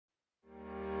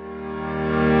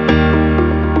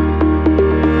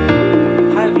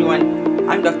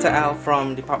Dr. Al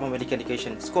from Department of Medical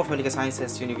Education, School of Medical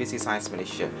Sciences, University of Science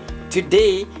Malaysia.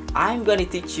 Today, I'm going to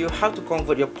teach you how to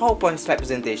convert your PowerPoint slide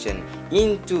presentation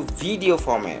into video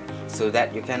format so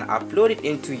that you can upload it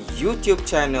into YouTube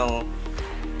channel,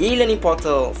 e-learning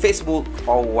portal, Facebook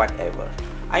or whatever.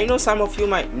 I know some of you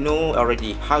might know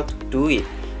already how to do it,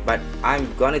 but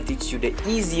I'm going to teach you the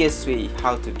easiest way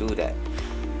how to do that.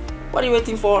 What are you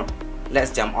waiting for?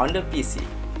 Let's jump on the PC.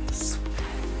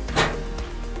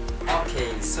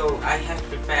 Okay, so I have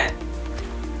prepared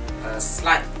a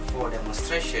slide for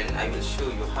demonstration. I will show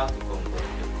you how to convert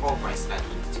the PowerPoint slide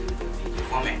into the video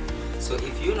format. So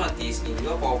if you notice in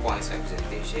your PowerPoint slide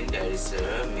presentation, there is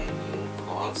a menu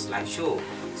called slideshow.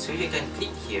 So you can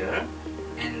click here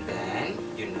and then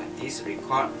you notice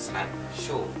record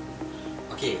slideshow.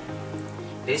 Okay,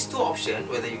 there's two options,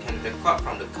 whether you can record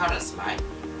from the current slide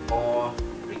or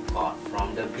record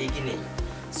from the beginning.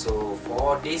 So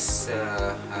for this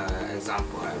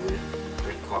example, I will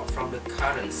record from the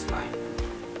current slide.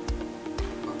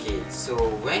 Okay, so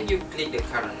when you click the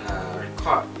current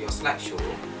record your slideshow,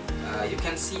 you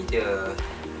can see the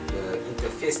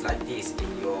interface like this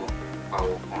in your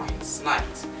PowerPoint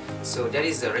slides. So there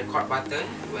is a record button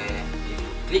where if you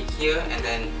click here and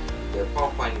then the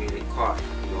PowerPoint will record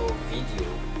your video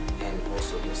and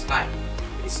also your slide.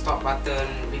 The stop button,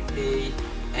 replay,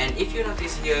 and if you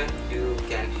notice here, you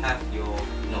can have your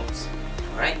notes.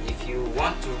 Alright, if you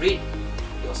want to read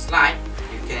your slide,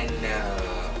 you can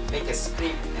make a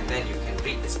script and then you can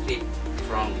read the script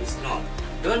from this note.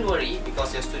 Don't worry,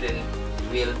 because your student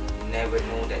will never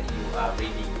know that you are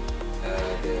reading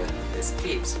the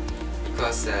scripts,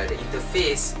 because the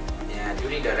interface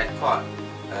during the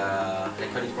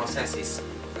recording process is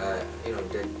the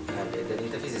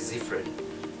interface is different.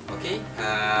 Okay,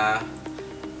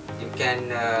 you can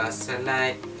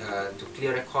select to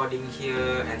clear recording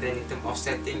here, and then in terms of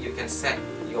setting, you can set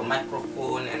your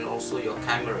microphone and also your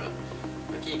camera.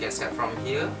 Okay, you can set from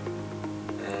here,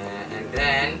 and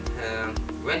then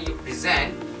when you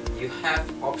present, you have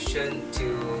option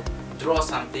to draw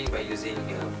something by using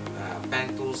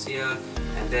pen tools here,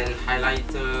 and then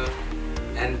highlighter,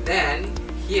 and then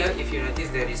here, if you notice,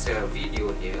 there is a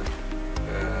video here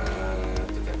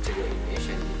to capture your image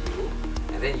and video,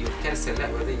 and then you can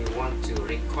select whether you want to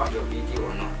record your video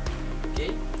or not.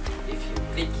 Okay, if you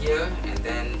click here and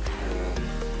then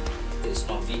there is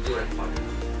no video recording.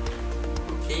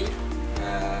 Okay,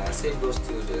 same goes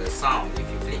to the sound. If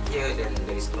you click here, then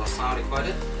there is no sound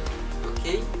recorded.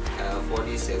 Okay, for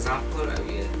this example, I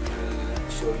will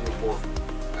show you both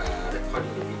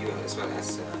recording the video as well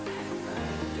as the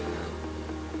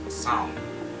sound.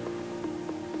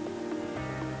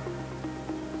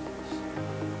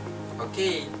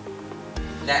 Okay,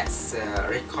 let's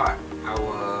record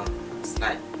our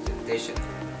slide presentation.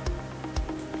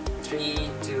 3,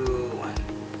 2, 1.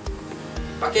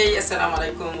 Okay,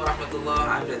 Assalamualaikum warahmatullah.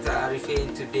 I'm Dr.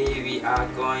 Al-Aarifin. Today we are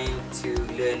going to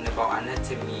learn about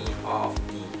anatomy of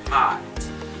the heart.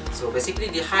 So basically,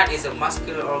 the heart is a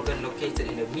muscular organ located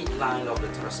in the midline of the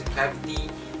thoracic cavity.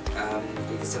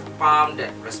 It is a pump that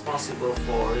is responsible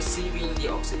for receiving the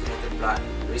oxygenated blood,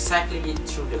 recycling it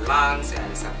through the lungs,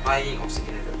 and supplying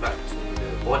oxygenated blood to the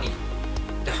body.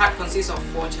 The heart consists of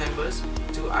 4 chambers,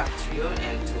 2 arteria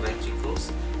and 2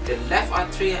 ventricles. The left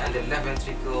artery and the left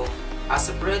ventricle are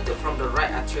separated from the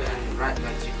right atria and right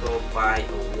ventricle by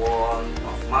a wall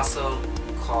of muscle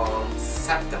called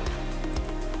septum.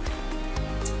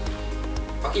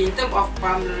 Okay, in terms of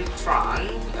pulmonary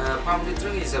trunk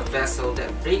is a vessel that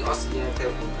brings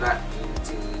oxygenated blood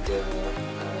into the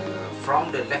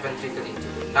from the left ventricle into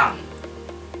the lung.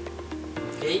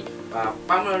 Okay,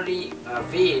 pulmonary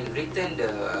vein return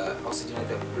the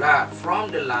oxygenated blood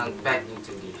from the lung back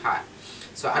into the heart.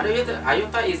 So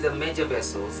aorta is the major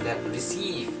vessels that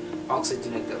receive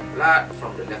oxygenated blood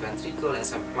from the left ventricle and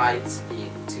supplies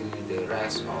it to the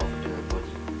rest of the body.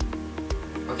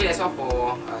 Okay, that's all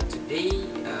for today.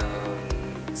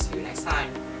 See you next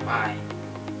time. Bye.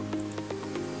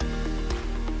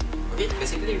 Okay,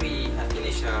 basically we have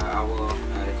finished our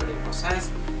recording process.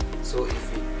 So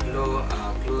if we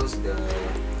close the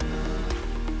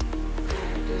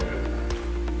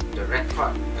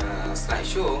record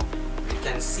slideshow, you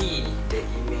can see the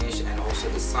image and also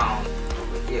the sound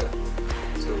over here.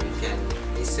 So we can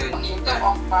listen. Okay,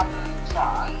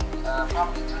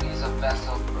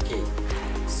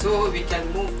 so we can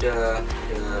move the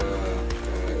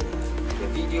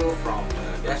video from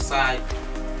the left side to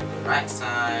the right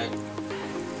side,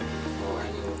 or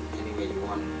anywhere you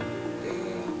want the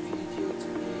video to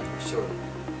be shown.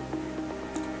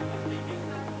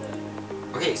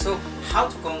 Okay, so how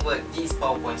to convert this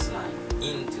PowerPoint slide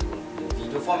into the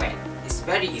video format? It's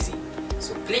very easy.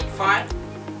 So click File,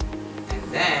 and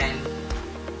then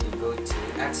you go to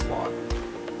Export.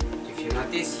 If you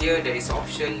notice here, there is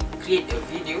option Create a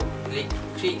Video. Click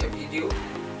Create a Video.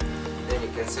 Then you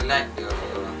can select the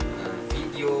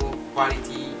video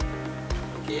quality.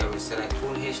 Okay, I will select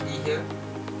Full HD here.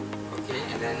 Okay,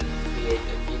 and then create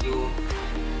a video.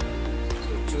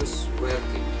 So choose where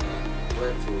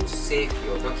to save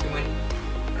your document.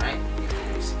 Right,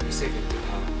 you save it into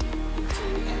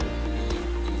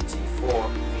MPEG-4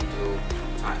 video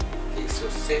type. Okay, so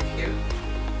save here,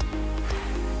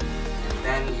 and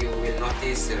then you will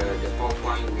notice the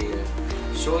PowerPoint will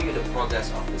show you the progress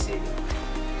of the saving.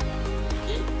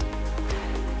 Okay.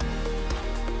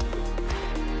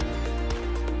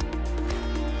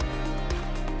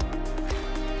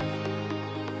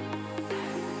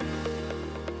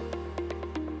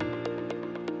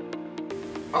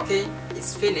 Okay,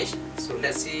 it's finished. So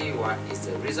let's see what is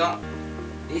the result.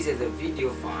 This is the video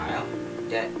file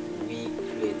that we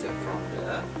created from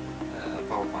the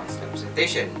PowerPoint slide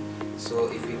presentation.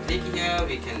 So if we click here,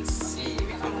 we can see,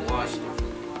 we can watch the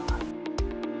video.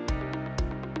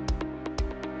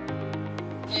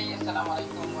 Okay,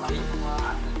 Assalamualaikum warahmatullahi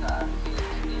wabarakatuh.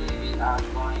 Today we are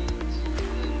going to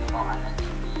learn about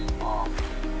anatomy of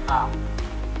heart.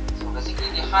 So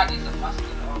basically the heart is a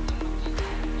muscular organ located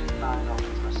in the line of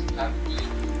cavity.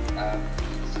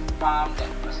 It's a pump that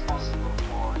is responsible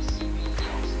for receiving the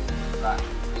oxygen blood,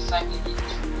 recycling it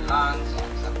through the lungs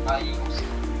and supplying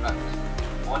oxygen blood to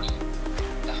the body.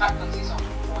 The heart consists of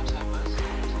 4 chambers, 2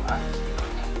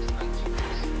 arterial and 2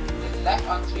 ventricles. The left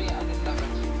artery and the left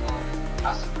ventricle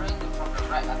are separated from the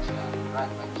right artery and the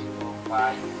right ventricle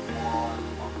by a wall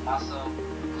of muscle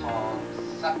called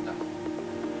septum.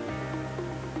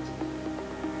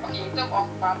 Okay, in terms of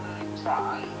pulmonary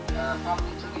trunk,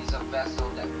 pulmonary trunk is a vessel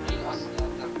that brings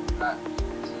oxygenated blood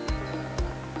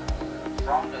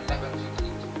from the left ventricle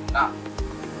into the lung.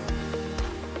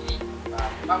 Okay,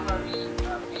 pulmonary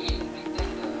vein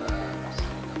return the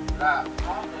oxygenated blood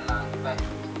from the lung back to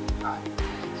the heart.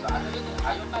 So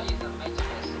aorta is a major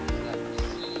vessel that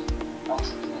receives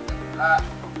oxygenated blood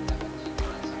from the left ventricle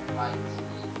and supplies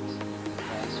it to the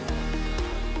rest of the body.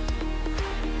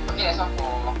 Okay, that's all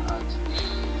for today.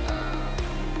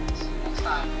 See you next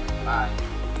time. Bye.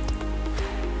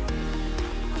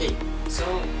 Okay, so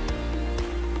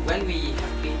when we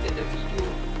have created the video,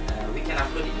 we can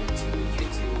upload it into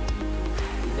YouTube,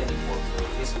 into photo,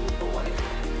 Facebook or whatever.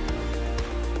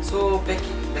 So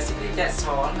basically that's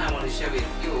all I want to share with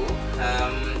you.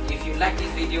 If you like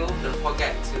this video, don't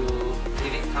forget to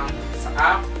leave it thumbs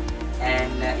up,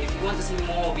 and if you want to see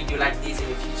more video like this in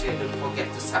the future, don't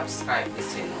forget to subscribe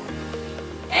this channel.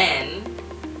 And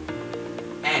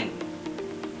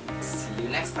see you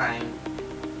next time.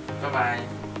 Bye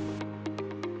bye.